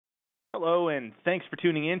Hello, and thanks for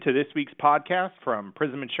tuning in to this week's podcast from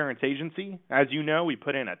Prism Insurance Agency. As you know, we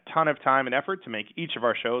put in a ton of time and effort to make each of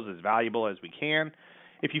our shows as valuable as we can.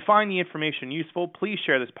 If you find the information useful, please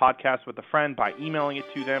share this podcast with a friend by emailing it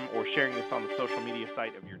to them or sharing this on the social media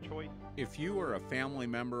site of your choice. If you or a family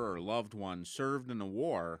member or loved one served in the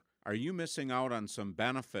war, are you missing out on some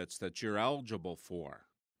benefits that you're eligible for?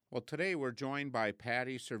 Well, today we're joined by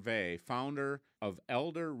Patty Servais, founder of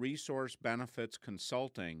Elder Resource Benefits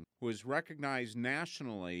Consulting, who is recognized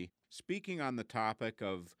nationally speaking on the topic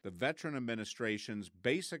of the Veteran Administration's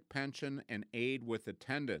basic pension and aid with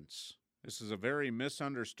attendance. This is a very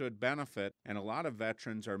misunderstood benefit, and a lot of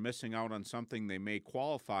veterans are missing out on something they may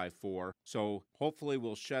qualify for, so hopefully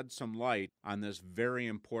we'll shed some light on this very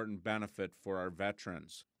important benefit for our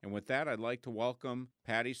veterans. And with that, I'd like to welcome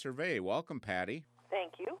Patty Servais. Welcome, Patty.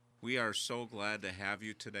 Thank you. We are so glad to have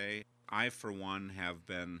you today. I, for one, have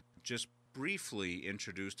been just briefly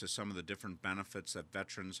introduced to some of the different benefits that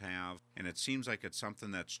veterans have, and it seems like it's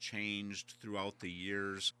something that's changed throughout the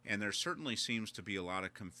years, and there certainly seems to be a lot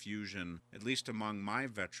of confusion, at least among my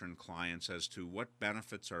veteran clients, as to what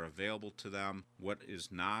benefits are available to them, what is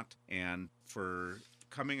not, and for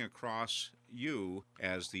coming across you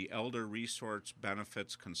as the Elder Resource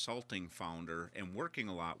Benefits Consulting founder and working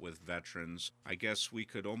a lot with veterans, I guess we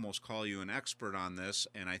could almost call you an expert on this,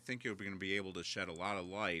 and I think you're going to be able to shed a lot of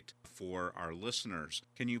light for our listeners.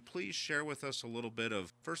 Can you please share with us a little bit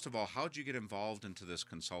of, first of all, how'd you get involved into this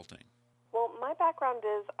consulting? Well, my background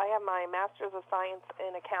is I have my Master's of Science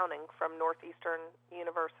in Accounting from Northeastern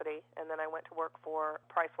University, and then I went to work for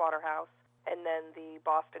Price Waterhouse, and then the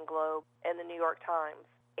Boston Globe and the New York Times.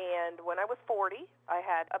 And when I was 40, I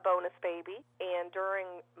had a bonus baby, and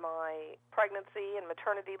during my pregnancy and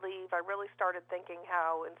maternity leave, I really started thinking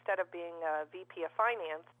how instead of being a VP of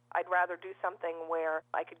Finance, I'd rather do something where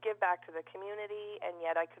I could give back to the community and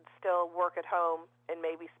yet I could still work at home and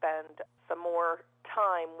maybe spend some more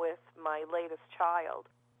time with my latest child.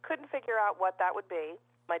 Couldn't figure out what that would be.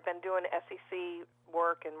 I'd been doing SEC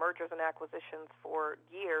work and mergers and acquisitions for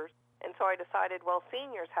years. And so I decided, well,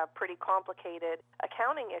 seniors have pretty complicated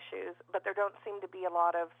accounting issues, but there don't seem to be a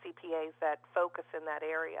lot of CPAs that focus in that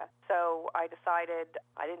area. So I decided,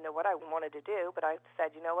 I didn't know what I wanted to do, but I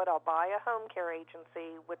said, you know what, I'll buy a home care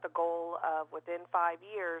agency with the goal of within 5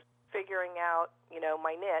 years figuring out,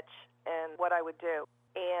 my niche and what I would do.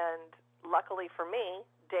 And luckily for me,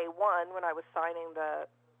 day one, when I was signing the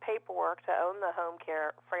paperwork to own the home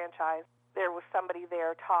care franchise, there was somebody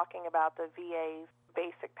there talking about the VA's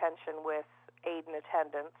basic pension with aid and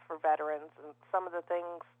attendance for veterans, and some of the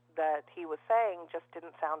things that he was saying just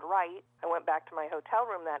didn't sound right. I went back to my hotel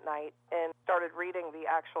room that night and started reading the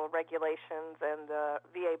actual regulations and the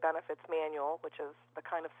VA benefits manual, which is the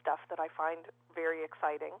kind of stuff that I find very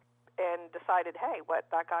exciting, and decided, hey, what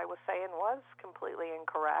that guy was saying was completely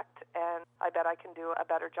incorrect, and I bet I can do a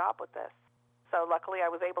better job with this. So luckily I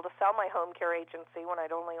was able to sell my home care agency when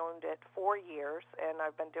I'd only owned it 4 years, and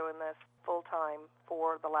I've been doing this full-time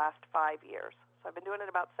for the last 5 years. So I've been doing it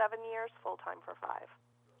about 7 years, full-time for 5.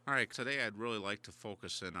 All right, today I'd really like to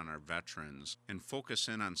focus in on our veterans and focus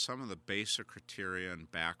in on some of the basic criteria and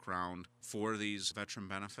background for these veteran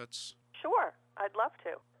benefits. Sure, I'd love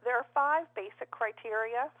to. There are 5 basic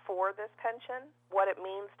criteria for this pension: what it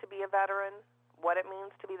means to be a veteran, what it means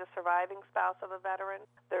to be the surviving spouse of a veteran.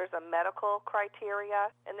 There's a medical criteria,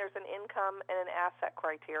 and there's an income and an asset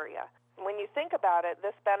criteria. When you think about it,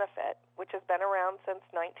 this benefit, which has been around since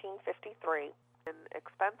 1953, in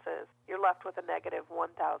expenses, you're left with a negative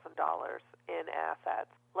 $1,000 in assets.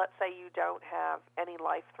 Let's say you don't have any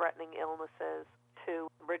life-threatening illnesses to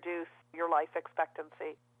reduce your life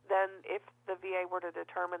expectancy. Then if the VA were to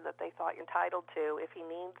determine that they thought you're entitled to, if he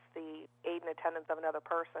needs the aid and attendance of another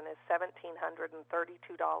person, is $1,732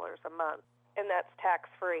 a month, and that's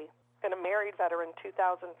tax-free. And a married veteran,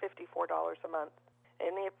 $2,054 a month.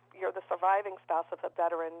 And if you're the surviving spouse of a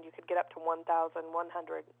veteran, you could get up to $1,113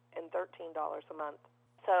 a month.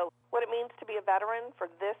 So what it means to be a veteran for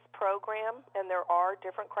this program, and there are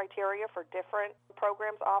different criteria for different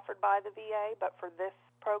programs offered by the VA, but for this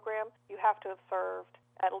program, you have to have served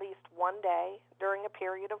at least 1 day during a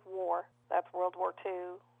period of war. That's World War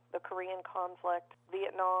II, the Korean conflict,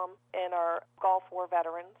 Vietnam, and our Gulf War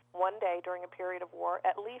veterans. 1 day during a period of war,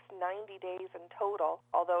 at least 90 days in total,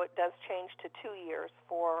 although it does change to 2 years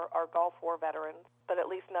for our Gulf War veterans, but at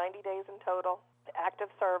least 90 days in total,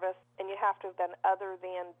 active service, and you have to have been other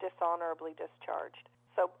than dishonorably discharged.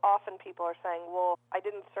 So often people are saying, well, I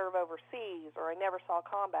didn't serve overseas or I never saw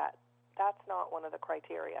combat. That's not one of the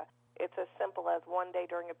criteria. It's as simple as 1 day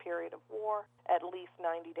during a period of war, at least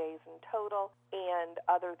 90 days in total, and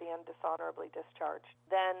other than dishonorably discharged.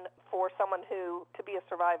 Then for someone to be a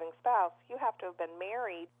surviving spouse, you have to have been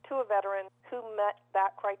married to a veteran who met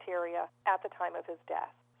that criteria at the time of his death.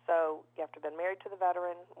 So you have to have been married to the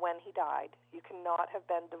veteran when he died. You cannot have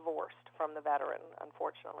been divorced from the veteran,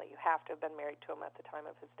 unfortunately. You have to have been married to him at the time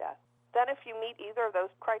of his death. Then if you meet either of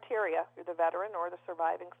those criteria, you're the veteran or the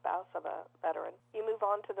surviving spouse of a veteran, you move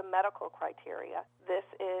on to the medical criteria. This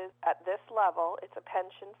is, at this level, it's a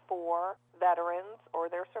pension for veterans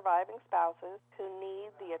or their surviving spouses who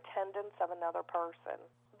need the attendance of another person.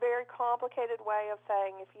 Very complicated way of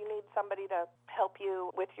saying if you need somebody to help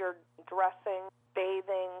you with your dressing,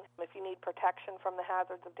 bathing, if you need protection from the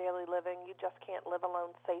hazards of daily living, you just can't live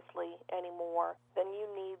alone safely anymore, then you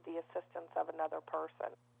need the assistance of another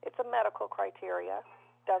person. It's a medical criteria.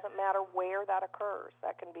 Doesn't matter where that occurs.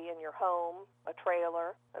 That can be in your home, a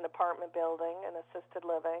trailer, an apartment building, an assisted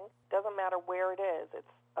living. Doesn't matter where it is. It's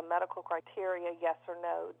a medical criteria, yes or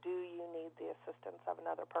no. Do you need the assistance of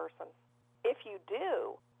another person? If you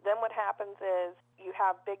do, then what happens is you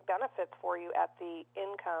have big benefits for you at the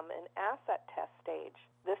income and asset test stage.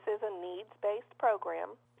 This is a needs-based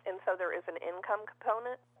program, and so there is an income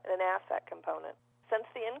component and an asset component. Since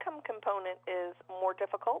the income component is more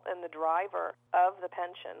difficult and the driver of the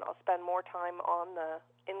pension, I'll spend more time on the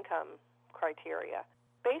income criteria.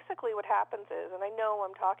 Basically what happens is, and I know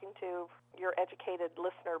I'm talking to your educated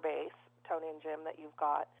listener base, Tony and Jim, that you've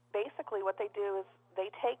got, basically what they do is they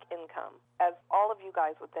take income, as all of you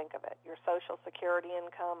guys would think of it, your Social Security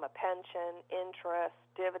income, a pension, interest,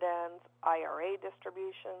 dividends, IRA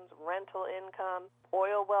distributions, rental income,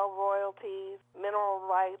 oil well royalties, mineral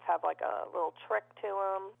rights have like a little trick to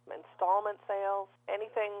them, installment sales,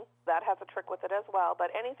 anything that has a trick with it as well,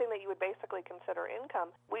 but anything that you would basically consider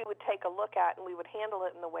income, we would take a look at and we would handle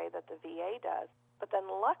it in the way that the VA does. But then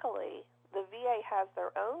luckily, the VA has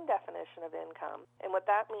their own definition of income, and what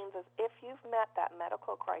that means is if you've met that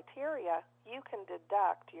medical criteria, you can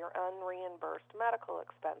deduct your unreimbursed medical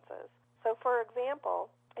expenses. So, for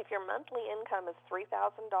example, if your monthly income is $3,000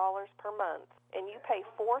 per month and you pay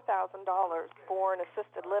 $4,000 for an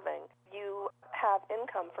assisted living, you have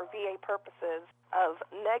income for VA purposes of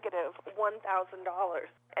negative $1,000,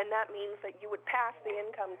 and that means that you would pass the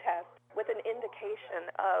income test with an indication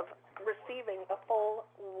of receiving a full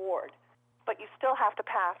award. But you still have to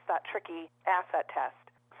pass that tricky asset test.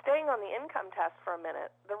 Staying on the income test for a minute,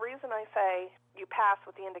 the reason I say you pass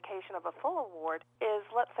with the indication of a full award is,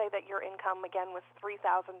 let's say that your income, again, was $3,000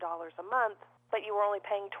 a month, but you were only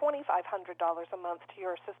paying $2,500 a month to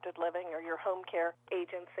your assisted living or your home care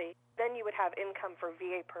agency. Then you would have income for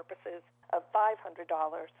VA purposes of $500,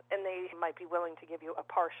 and they might be willing to give you a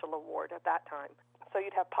partial award at that time. So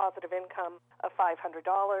you'd have positive income of $500.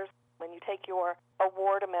 When you take your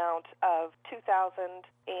award amount of $2,054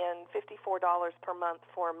 per month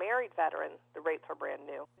for a married veteran, the rates are brand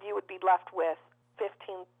new, you would be left with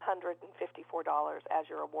 $1,554 as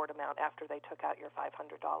your award amount after they took out your $500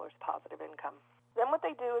 positive income. Then what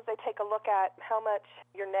they do is they take a look at how much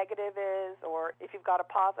your negative is, or if you've got a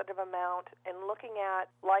positive amount, and looking at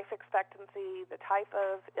life expectancy, the type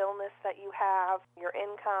of illness that you have, your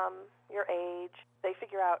income, your age. They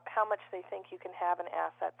figure out how much they think you can have in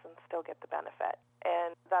assets and still get the benefit.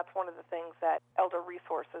 And that's one of the things that Elder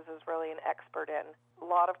Resources is really an expert in. A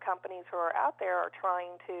lot of companies who are out there are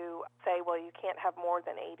trying to say, well, you can't have more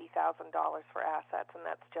than $80,000 for assets, and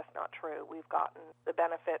that's just not true. We've gotten the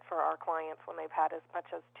benefit for our clients when they've had as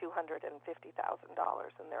much as $250,000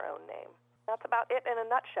 in their own name. That's about it in a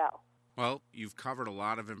nutshell. Well, you've covered a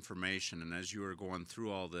lot of information, and as you are going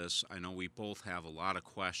through all this, I know we both have a lot of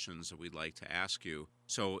questions that we'd like to ask you.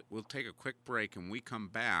 So we'll take a quick break, and when we come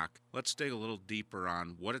back, let's dig a little deeper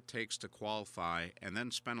on what it takes to qualify, and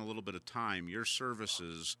then spend a little bit of time. Your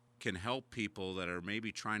services can help people that are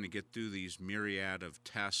maybe trying to get through these myriad of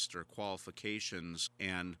tests or qualifications,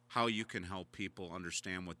 and how you can help people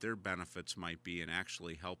understand what their benefits might be and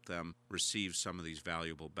actually help them receive some of these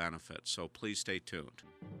valuable benefits. So please stay tuned.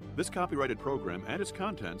 This copyrighted program and its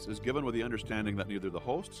contents is given with the understanding that neither the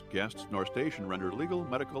hosts, guests, nor station render legal,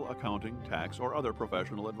 medical, accounting, tax, or other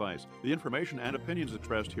professional advice. The information and opinions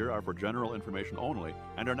expressed here are for general information only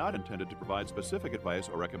and are not intended to provide specific advice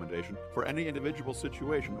or recommendation for any individual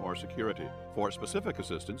situation or or security. For specific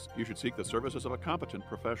assistance, you should seek the services of a competent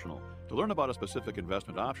professional. To learn about a specific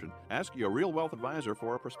investment option, ask your Real Wealth advisor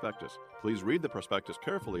for a prospectus. Please read the prospectus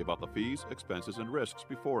carefully about the fees, expenses, and risks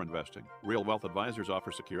before investing. Real Wealth advisors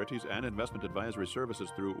offer securities and investment advisory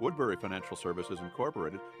services through Woodbury Financial Services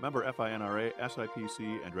Incorporated, member FINRA,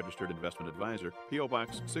 SIPC, and registered investment advisor, P.O.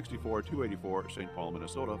 Box 64284, St. Paul,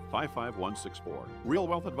 Minnesota 55164. Real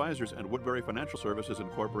Wealth Advisors and Woodbury Financial Services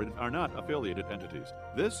Incorporated are not affiliated entities.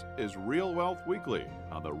 This is Real Wealth Weekly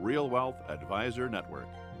on the Real Wealth Advisor Network.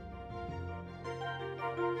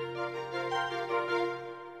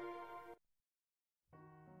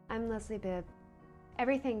 I'm Leslie Bibb.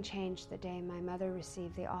 Everything changed the day my mother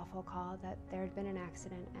received the awful call that there had been an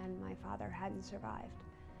accident and my father hadn't survived.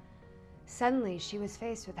 Suddenly, she was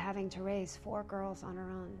faced with having to raise 4 girls on her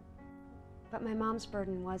own. But my mom's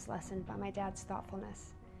burden was lessened by my dad's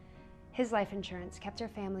thoughtfulness. His life insurance kept our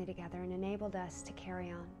family together and enabled us to carry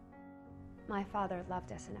on. My father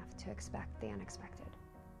loved us enough to expect the unexpected.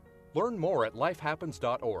 Learn more at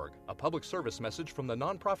lifehappens.org, a public service message from the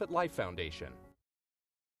nonprofit Life Foundation.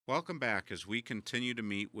 Welcome back as we continue to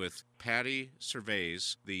meet with Patty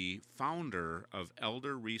Servais, the founder of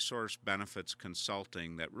Elder Resource Benefits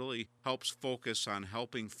Consulting, that really helps focus on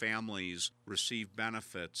helping families receive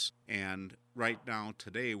benefits. And right now,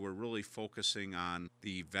 today, we're really focusing on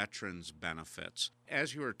the veterans' benefits.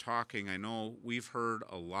 As you were talking, I know we've heard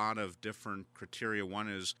a lot of different criteria. One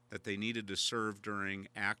is that they needed to serve during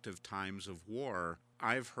active times of war.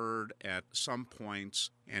 I've heard at some points,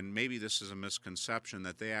 and maybe this is a misconception,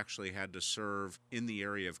 that they actually had to serve in the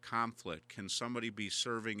area of conflict. Can somebody be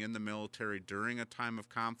serving in the military during a time of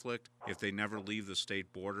conflict? If they never leave the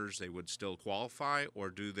state borders, they would still qualify, or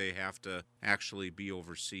do they have to actually be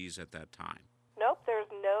overseas at that time? Nope, there's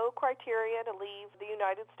no criteria to leave the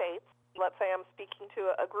United States. Let's say I'm speaking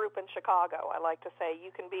to a group in Chicago. I like to say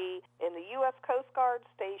you can be in the U.S. Coast Guard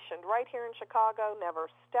stationed right here in Chicago,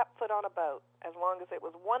 never step foot on a boat, as long as it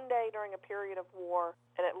was one day during a period of war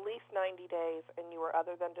and at least 90 days and you were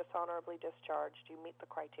other than dishonorably discharged. You meet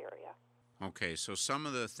the criteria. Okay, so some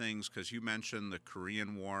of the things, because you mentioned the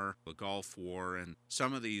Korean War, the Gulf War, and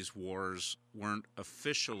some of these wars weren't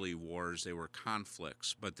officially wars, they were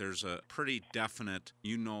conflicts, but there's a pretty definite,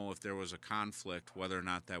 if there was a conflict, whether or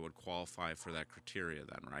not that would qualify for that criteria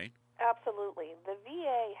then, right? Absolutely. The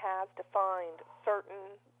VA has defined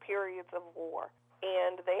certain periods of war,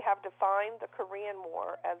 and they have defined the Korean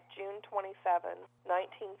War as June 27,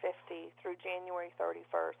 1950 through January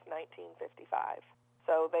 31st, 1955.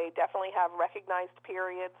 So they definitely have recognized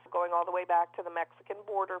periods going all the way back to the Mexican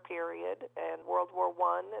border period and World War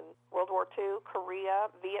I and World War II, Korea,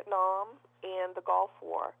 Vietnam, and the Gulf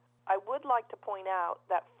War. I would like to point out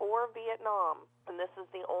that for Vietnam, and this is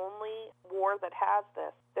the only war that has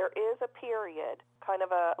this, there is a period, kind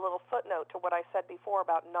of a little footnote to what I said before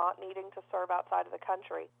about not needing to serve outside of the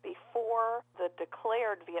country, before the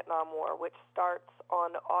declared Vietnam War, which starts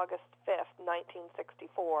on August 5th,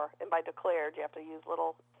 1964. And by declared, you have to use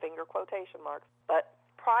little finger quotation marks. But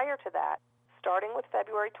prior to that, starting with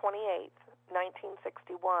February 28th,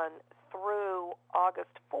 1961, through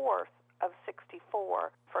August 4th, of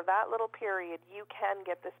 64, for that little period, you can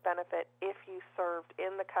get this benefit if you served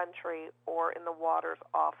in the country or in the waters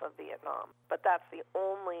off of Vietnam. But that's the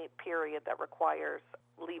only period that requires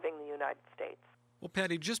leaving the United States. Well,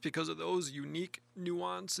 Patty, just because of those unique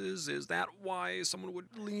nuances, is that why someone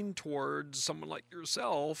would lean towards someone like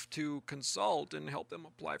yourself to consult and help them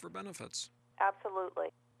apply for benefits? Absolutely.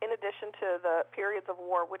 In addition to the periods of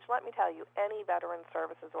war, which let me tell you, any veteran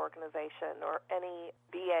services organization or any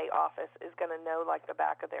VA office is going to know like the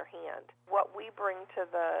back of their hand. What we bring to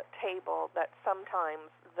the table that sometimes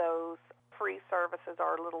those free services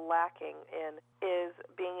are a little lacking in is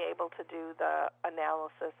being able to do the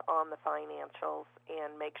analysis on the financials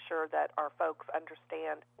and make sure that our folks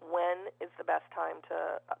understand when is the best time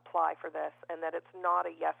to apply for this, and that it's not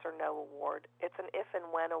a yes or no award. It's an if and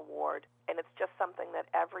when award, and it's just something that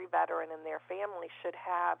every veteran and their family should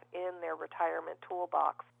have in their retirement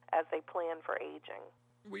toolbox as they plan for aging.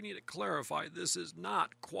 We need to clarify, this is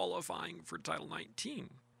not qualifying for Title 19.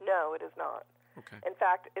 No, it is not. Okay. In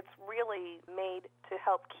fact, it's really made to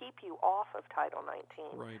help keep you off of Title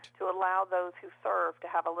 19, right, to allow those who serve to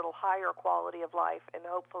have a little higher quality of life and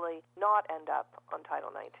hopefully not end up on Title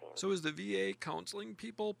 19. So is the VA counseling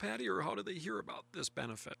people, Patty, or how do they hear about this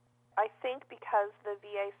benefit? I think because the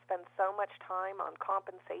VA spends so much time on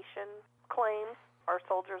compensation claims, our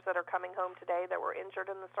soldiers that are coming home today that were injured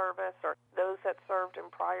in the service or those that served in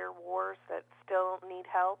prior wars that still need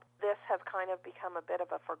help, this has kind of become a bit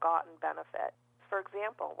of a forgotten benefit. For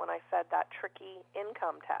example, when I said that tricky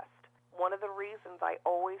income test, One of the reasons I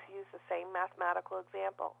always use the same mathematical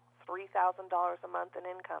example, $3,000 a month in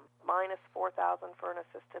income minus $4,000 for an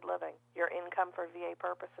assisted living. Your income for VA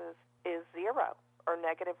purposes is zero or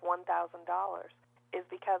negative $1,000, is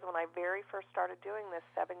because when I very first started doing this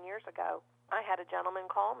 7 years ago, I had a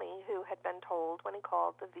gentleman call me who had been told when he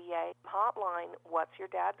called the VA hotline, what's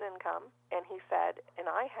your dad's income? And he said,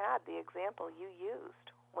 and I had the example you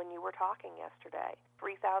used when you were talking yesterday,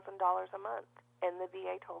 $3,000 a month. And the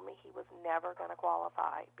VA told me he was never going to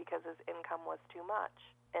qualify because his income was too much.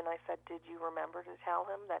 And I said, did you remember to tell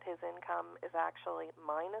him that his income is actually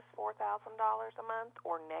minus $4,000 a month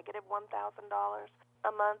or negative $1,000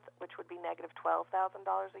 a month, which would be negative $12,000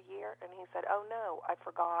 a year? And he said, oh, no, I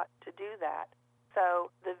forgot to do that. So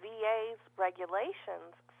the VA's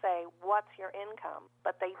regulations say, what's your income?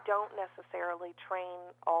 But they don't necessarily train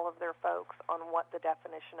all of their folks on what the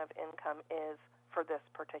definition of income is for this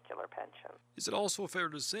particular pension. Is it also fair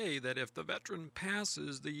to say that if the veteran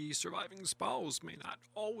passes, the surviving spouse may not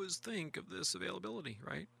always think of this availability,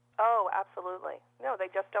 right? Oh, absolutely. No, they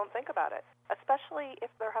just don't think about it, especially if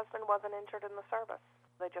their husband wasn't injured in the service.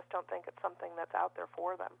 They just don't think it's something that's out there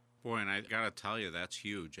for them. Boy, and I got to tell you, that's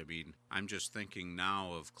huge. I mean, I'm just thinking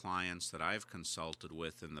now of clients that I've consulted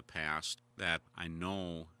with in the past that I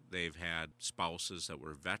know they've had spouses that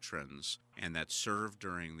were veterans and that served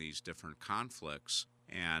during these different conflicts.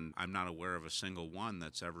 And I'm not aware of a single one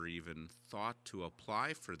that's ever even thought to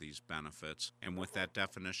apply for these benefits. And with that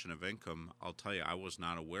definition of income, I'll tell you, I was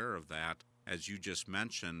not aware of that, as you just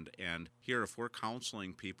mentioned. And here, if we're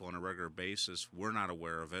counseling people on a regular basis, we're not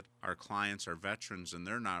aware of it. Our clients are veterans and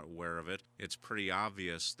they're not aware of it. It's pretty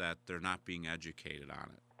obvious that they're not being educated on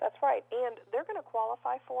it. That's right. And they're going to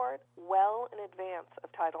qualify for it well in advance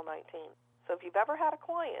of Title 19. So if you've ever had a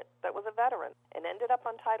client that was a veteran and ended up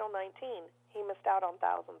on Title 19, he missed out on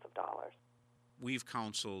thousands of dollars. We've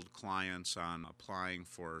counseled clients on applying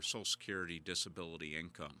for Social Security disability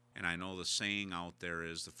income. And I know the saying out there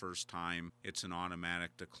is the first time it's an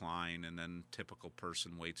automatic decline, and then typical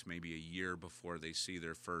person waits maybe a year before they see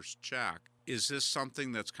their first check. Is this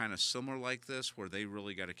something that's kind of similar like this, where they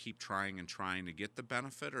really got to keep trying and trying to get the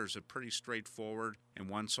benefit, or is it pretty straightforward, and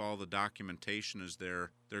once all the documentation is there,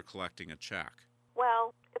 they're collecting a check?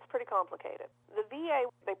 Well, it's pretty complicated. The VA,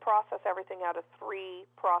 they process everything out of 3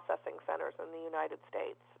 processing centers in the United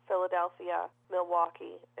States: Philadelphia,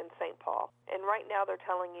 Milwaukee, and St. Paul. And right now they're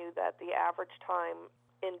telling you that the average time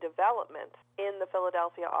in development in the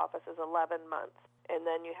Philadelphia office is 11 months. And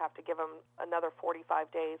then you have to give them another 45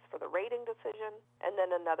 days for the rating decision, and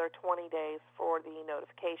then another 20 days for the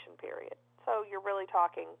notification period. So you're really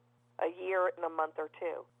talking a year and a month or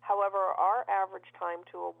 2. However, our average time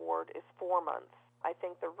to award is 4 months. I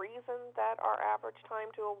think the reason that our average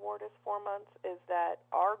time to award is 4 months is that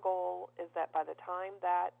our goal is that by the time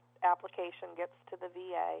that application gets to the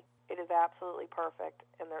VA, it is absolutely perfect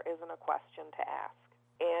and there isn't a question to ask.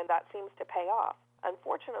 And that seems to pay off.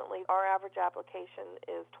 Unfortunately, our average application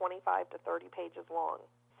is 25 to 30 pages long.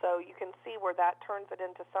 So you can see where that turns it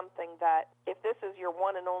into something that if this is your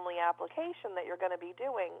one and only application that you're going to be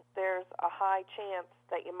doing, there's a high chance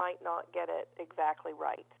that you might not get it exactly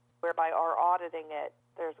right. Whereby our auditing it,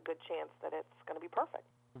 there's a good chance that it's going to be perfect.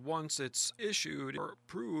 Once it's issued or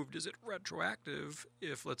approved, is it retroactive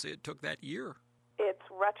if, let's say, it took that year? It's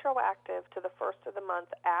retroactive to the first of the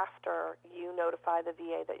month after you notify the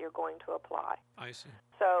VA that you're going to apply. I see.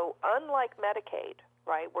 So unlike Medicaid,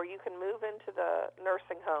 right, where you can move into the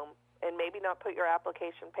nursing home and maybe not put your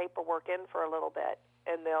application paperwork in for a little bit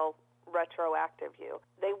and they'll retroactive you,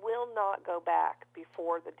 they will not go back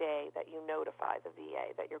before the day that you notify the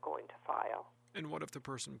VA that you're going to file. And what if the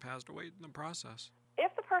person passed away in the process?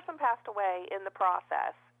 If the person passed away in the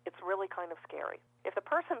process, it's really kind of scary. If the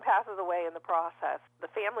person passes away in the process, the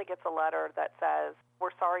family gets a letter that says,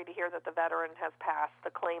 we're sorry to hear that the veteran has passed, the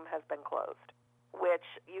claim has been closed, which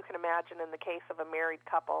you can imagine in the case of a married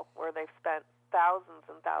couple where they've spent thousands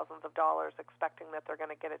and thousands of dollars expecting that they're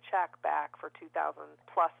going to get a check back for $2,000+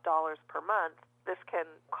 per month. This can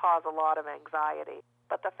cause a lot of anxiety.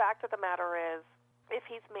 But the fact of the matter is, if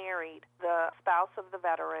he's married, the spouse of the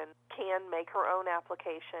veteran can make her own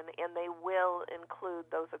application, and they will include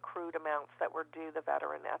those accrued amounts that were due the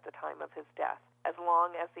veteran at the time of his death, as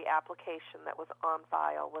long as the application that was on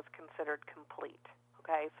file was considered complete.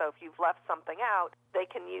 Okay, so if you've left something out, they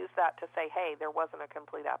can use that to say, hey, there wasn't a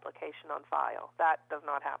complete application on file. That does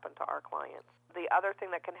not happen to our clients. The other thing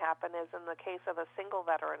that can happen is in the case of a single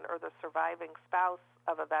veteran or the surviving spouse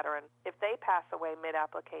of a veteran, if they pass away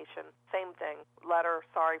mid-application, same thing, letter,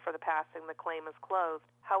 sorry for the passing, the claim is closed.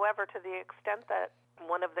 However, to the extent that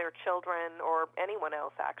one of their children or anyone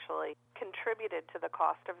else actually contributed to the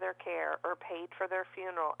cost of their care or paid for their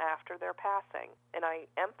funeral after their passing. And I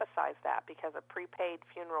emphasize that because a prepaid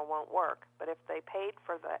funeral won't work. But if they paid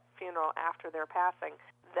for the funeral after their passing,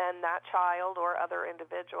 then that child or other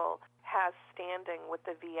individual has standing with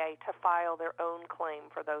the VA to file their own claim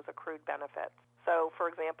for those accrued benefits. So, for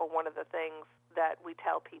example, one of the things that we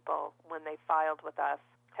tell people when they filed with us,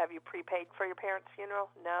 have you prepaid for your parents' funeral?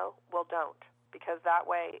 No? Well, don't. Because that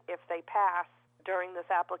way, if they pass during this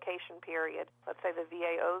application period, let's say the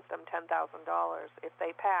VA owes them $10,000. If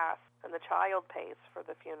they pass and the child pays for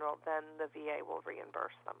the funeral, then the VA will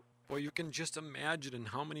reimburse them. Well, you can just imagine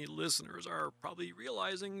how many listeners are probably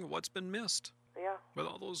realizing what's been missed. Yeah. With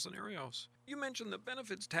all those scenarios. You mentioned the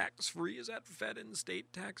benefits tax-free. Is that Fed and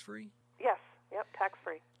state tax-free? Yes. Yep,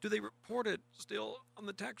 tax-free. Do they report it still on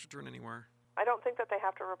the tax return anywhere? I don't think that they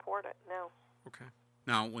have to report it, no. Okay.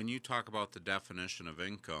 Now, when you talk about the definition of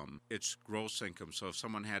income, it's gross income. So if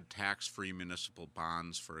someone had tax-free municipal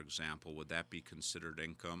bonds, for example, would that be considered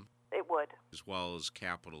income? It would. As well as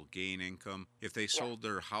capital gain income. If they sold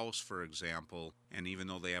their house, for example, and even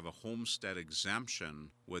though they have a homestead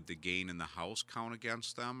exemption, would the gain in the house count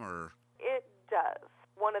against them, or? It does.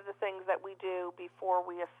 One of the things that we do before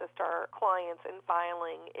we assist our clients in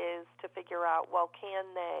filing is to figure out, well, can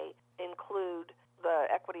they include the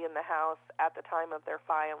equity in the house at the time of their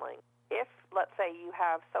filing? If, let's say, you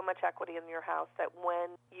have so much equity in your house that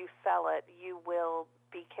when you sell it, you will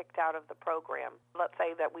be kicked out of the program. Let's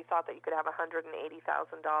say that we thought that you could have $180,000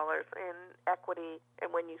 in equity,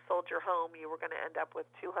 and when you sold your home, you were going to end up with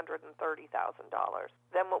 $230,000.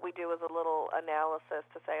 Then what we do is a little analysis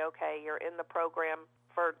to say, okay, you're in the program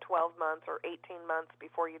for 12 months or 18 months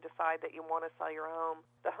before you decide that you want to sell your home.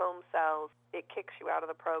 The home sells, it kicks you out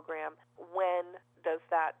of the program. When does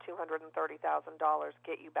that $230,000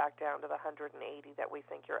 get you back down to the $180,000 that we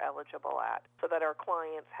think you're eligible at, so that our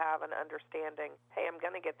clients have an understanding, hey, I'm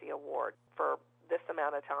going to get the award for this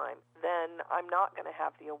amount of time. Then I'm not going to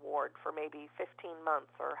have the award for maybe 15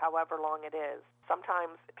 months or however long it is.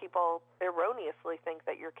 Sometimes people erroneously think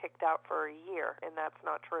that you're kicked out for a year, and that's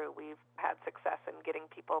not true. We've had success in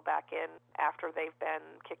getting people back in after they've been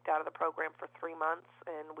kicked out of the program for 3 months,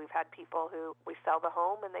 and we've had people who we sell the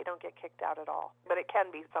home and they don't get kicked out at all. But it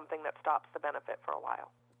can be something that stops the benefit for a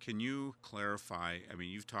while. Can you clarify, I mean,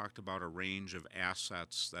 you've talked about a range of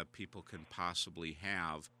assets that people can possibly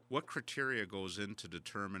have. What criteria goes into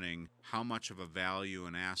determining how much of a value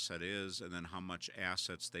an asset is and then how much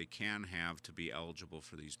assets they can have to be eligible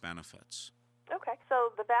for these benefits? Okay,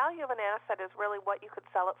 so the value of an asset is really what you could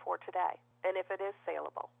sell it for today, and if it is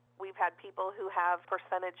saleable. We've had people who have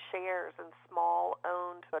percentage shares in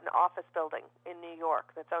an office building in New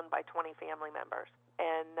York that's owned by 20 family members,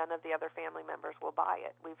 and none of the other family members will buy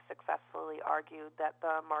it. We've successfully argued that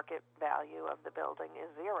the market value of the building is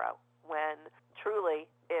zero, when truly,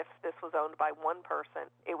 if this was owned by one person,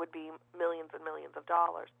 it would be millions and millions of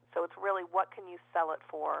dollars. So it's really, what can you sell it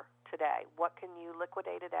for today? What can you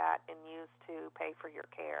liquidate it at and use to pay for your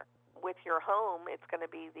care? With your home, it's going to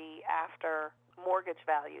be the after mortgage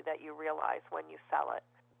value that you realize when you sell it.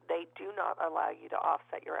 They do not allow you to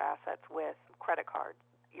offset your assets with credit cards.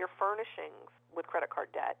 Your furnishings with credit card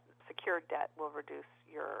debt, secured debt, will reduce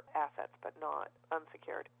your assets, but not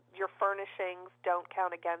unsecured. Your furnishings don't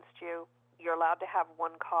count against you. You're allowed to have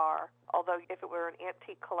one car, although if it were an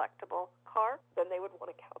antique collectible car, then they would want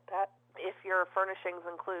to count that. If your furnishings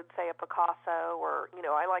include, say, a Picasso, or,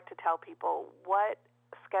 I like to tell people, what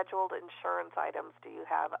scheduled insurance items do you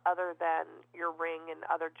have other than your ring and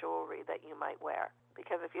other jewelry that you might wear?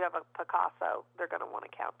 Because if you have a Picasso, they're going to want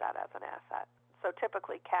to count that as an asset. So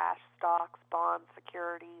typically cash, stocks, bonds,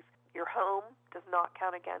 securities. Your home does not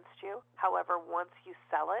count against you. However, once you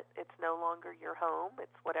sell it, it's no longer your home.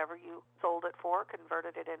 It's whatever you sold it for,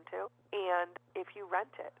 converted it into. And if you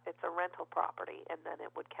rent it, it's a rental property, and then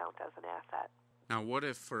it would count as an asset. Now, what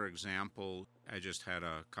if, for example, I just had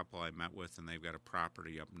a couple I met with and they've got a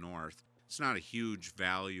property up north. It's not a huge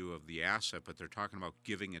value of the asset, but they're talking about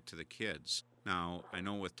giving it to the kids. Now, I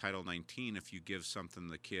know with Title 19, if you give something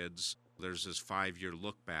to the kids, there's this 5-year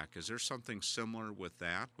look back. Is there something similar with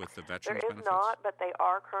that, with the veterans benefits? There is not, but they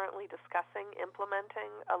are currently discussing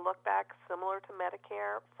implementing a look back similar to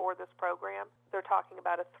Medicare for this program. They're talking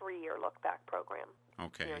about a 3-year look back program.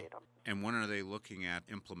 Okay. Period. And when are they looking at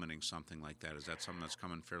implementing something like that? Is that something that's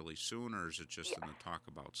coming fairly soon, or is it just in the talk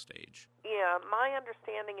about stage? Yeah, my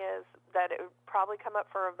understanding is that it would probably come up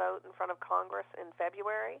for a vote in front of Congress in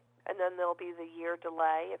February, and then there'll be the year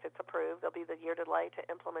delay. If it's approved, there'll be the year delay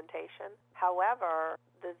to implementation. However,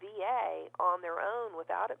 the VA on their own,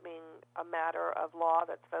 without it being a matter of law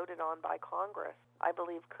that's voted on by Congress, I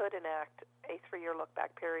believe could enact a 3-year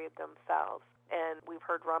look-back period themselves. And we've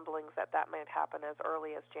heard rumblings that that might happen as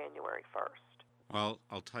early as January 1st. Well,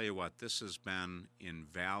 I'll tell you what, this has been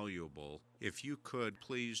invaluable. If you could,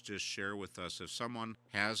 please just share with us, if someone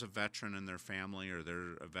has a veteran in their family or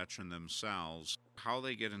they're a veteran themselves, how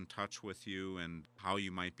they get in touch with you and how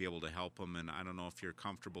you might be able to help them. And I don't know if you're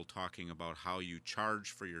comfortable talking about how you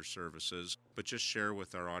charge for your services, but just share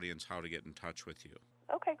with our audience how to get in touch with you.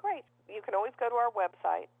 Okay, great. You can always go to our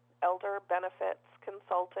website,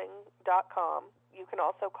 elderbenefitsconsulting.com. You can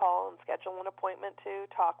also call and schedule an appointment to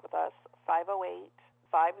talk with us,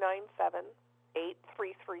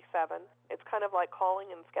 508-597-8337. It's kind of like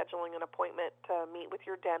calling and scheduling an appointment to meet with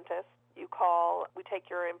your dentist. You call, we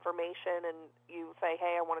take your information, and you say,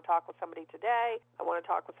 hey, I want to talk with somebody today, I want to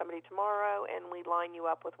talk with somebody tomorrow, and we line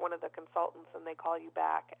you up with one of the consultants, and they call you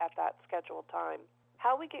back at that scheduled time.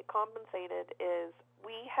 How we get compensated is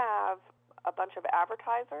we have a bunch of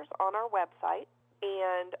advertisers on our website,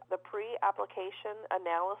 and the pre-application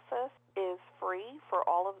analysis is free for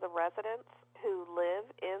all of the residents who live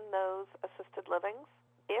in those assisted livings.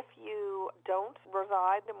 If you don't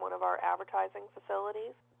reside in one of our advertising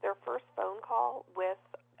facilities, their first phone call with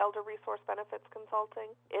Elder Resource Benefits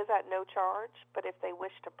Consulting is at no charge, but if they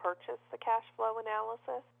wish to purchase the cash flow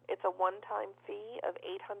analysis, it's a one-time fee of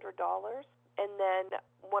 $800, and then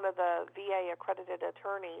one of the VA accredited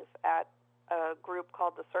attorneys at a group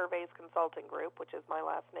called the Surveys Consulting Group, which is my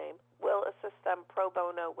last name, will assist them pro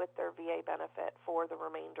bono with their VA benefit for the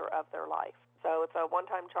remainder of their life. So it's a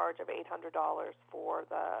one-time charge of $800 for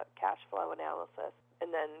the cash flow analysis,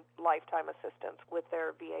 and then lifetime assistance with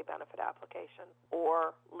their VA benefit application,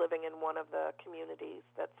 or living in one of the communities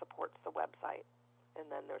that supports the website,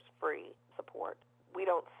 and then there's free support. We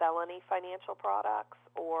don't sell any financial products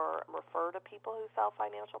or refer to people who sell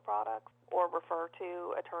financial products or refer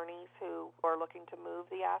to attorneys who are looking to move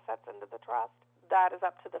the assets into the trust. That is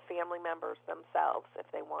up to the family members themselves. If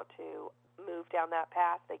they want to move down that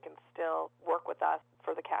path, they can still work with us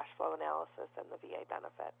for the cash flow analysis and the VA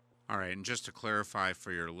benefit. All right, and just to clarify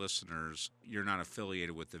for your listeners, you're not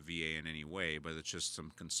affiliated with the VA in any way, but it's just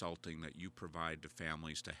some consulting that you provide to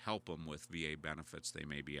families to help them with VA benefits they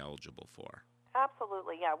may be eligible for.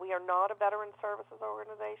 Absolutely, yeah. We are not a veteran services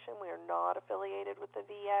organization. We are not affiliated with the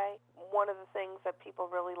VA. One of the things that people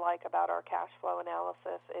really like about our cash flow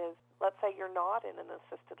analysis is, let's say you're not in an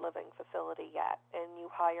assisted living facility yet and you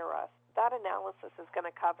hire us. That analysis is going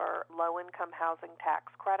to cover low-income housing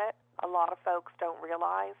tax credit. A lot of folks don't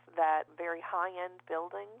realize that very high-end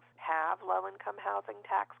buildings have low-income housing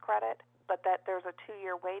tax credit, but that there's a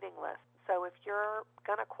 2-year waiting list. So if you're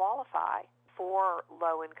going to qualify for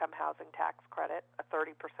low-income housing tax credit, a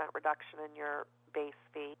 30% reduction in your base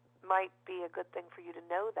fee, might be a good thing for you to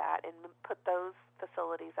know that and put those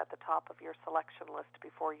facilities at the top of your selection list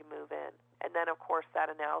before you move in. And then, of course,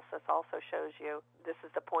 that analysis also shows you this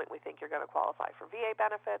is the point we think you're going to qualify for VA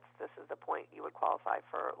benefits, this is the point you would qualify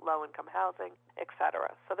for low-income housing,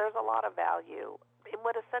 etc. So there's a lot of value in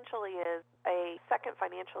what essentially is a second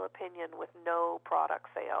financial opinion with no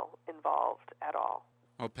product sale involved at all.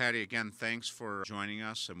 Well, Patty, again, thanks for joining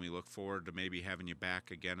us, and we look forward to maybe having you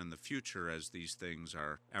back again in the future as these things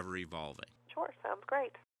are ever evolving. Sure, sounds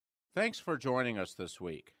great. Thanks for joining us this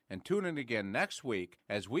week, and tune in again next week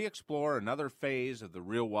as we explore another phase of the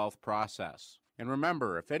Real Wealth process. And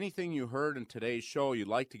remember, if anything you heard in today's show you'd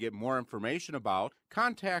like to get more information about,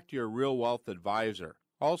 contact your Real Wealth advisor.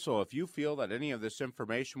 Also, if you feel that any of this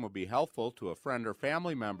information would be helpful to a friend or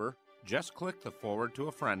family member, just click the Forward to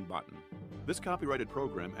a Friend button. This copyrighted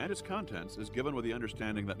program and its contents is given with the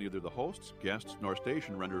understanding that neither the hosts, guests, nor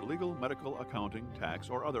station render legal, medical, accounting, tax,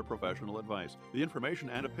 or other professional advice. The information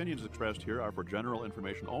and opinions expressed here are for general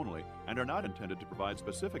information only and are not intended to provide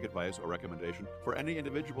specific advice or recommendation for any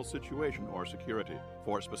individual situation or security.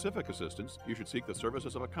 For specific assistance, you should seek the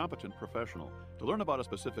services of a competent professional. To learn about a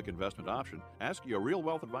specific investment option, ask your Real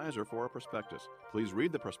Wealth advisor for a prospectus. Please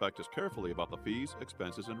read the prospectus carefully about the fees,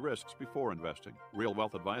 expenses, and risks before investing. Real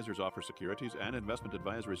Wealth advisors offer securities and investment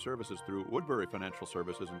advisory services through Woodbury Financial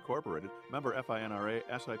Services Incorporated, member FINRA,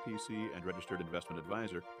 SIPC, and registered investment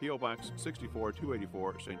advisor, P.O. Box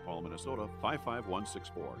 64284, St. Paul, Minnesota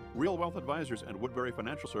 55164. Real Wealth Advisors and Woodbury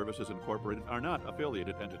Financial Services Incorporated are not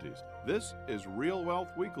affiliated entities. This is Real Wealth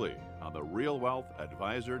Weekly on the Real Wealth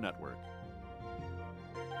Advisor Network.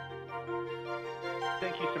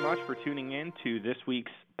 Thank you so much for tuning in to this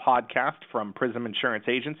week's podcast from Prism Insurance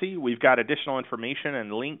Agency. We've got additional information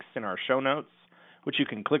and links in our show notes. which you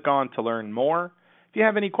can click on to learn more. If you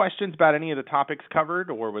have any questions about any of the topics covered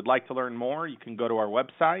or would like to learn more, you can go to our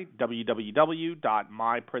website,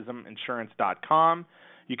 www.myprisminsurance.com.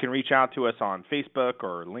 You can reach out to us on Facebook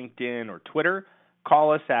or LinkedIn or Twitter.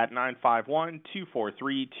 Call us at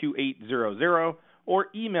 951-243-2800 or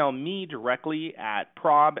email me directly at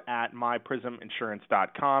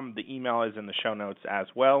prob@myprisminsurance.com. The email is in the show notes as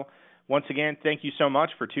well. Once again, thank you so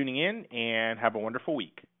much for tuning in and have a wonderful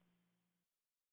week.